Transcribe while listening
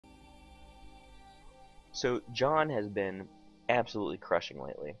So John has been absolutely crushing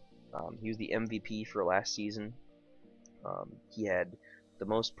lately. He was the MVP for last season. He had the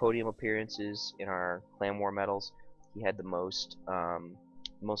most podium appearances in our Clan War medals. He had the most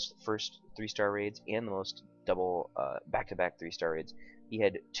first 3-star raids and the most double back-to-back 3-star raids. He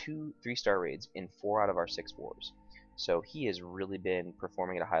had 2 3-star raids in 4 out of our 6 wars. So he has really been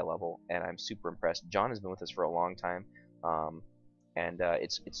performing at a high level, and I'm super impressed. John has been with us for a long time, and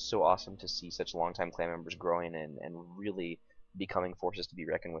it's so awesome to see such long-time clan members growing and really becoming forces to be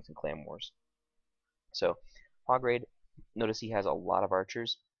reckoned with in clan wars. So Hog Raid, notice he has a lot of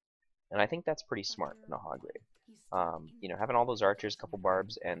archers, and I think that's pretty smart in a Hog Raid. You know, having all those archers, couple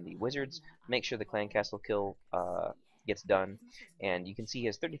barbs, and the wizards make sure the clan castle kill gets done. And you can see he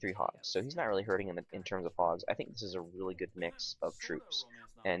has 33 hogs, so he's not really hurting in terms of hogs. I think this is a really good mix of troops.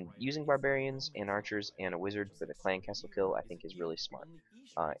 And using barbarians and archers and a wizard for the clan castle kill, I think is really smart.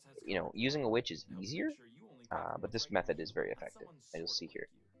 You know, using a witch is easier, but this method is very effective, as you'll see here.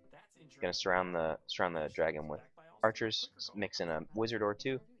 Gonna surround the dragon with archers, mix in a wizard or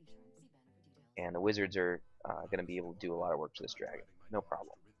two, and the wizards are going to be able to do a lot of work to this dragon. No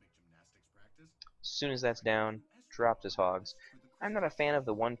problem. As soon as that's down, drop his hogs. I'm not a fan of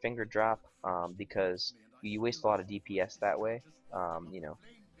the one finger drop because you waste a lot of DPS that way. You know,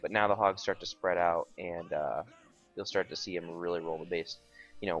 but now the hogs start to spread out, and you'll start to see him really roll the base.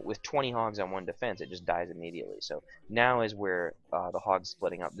 You know, with 20 hogs on one defense, it just dies immediately. So now is where the hogs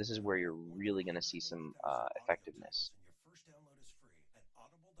splitting up. This is where you're really going to see some effectiveness.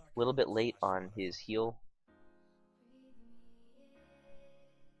 A little bit late on his heal.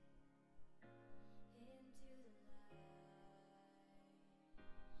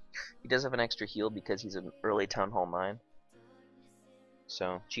 He does have an extra heal because he's an early Town Hall 9.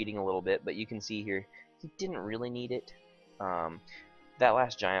 So, cheating a little bit, but you can see here, he didn't really need it. That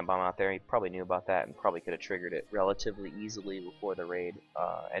last giant bomb out there, he probably knew about that and probably could have triggered it relatively easily before the raid,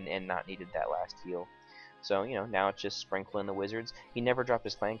 and not needed that last heal. So, you know, now it's just sprinkling the wizards. He never dropped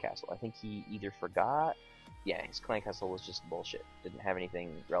his clan castle. I think he either forgot... Yeah, his clan castle was just bullshit. Didn't have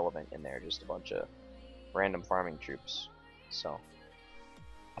anything relevant in there, just a bunch of random farming troops. So,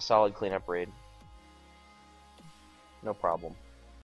 a solid cleanup raid. No problem.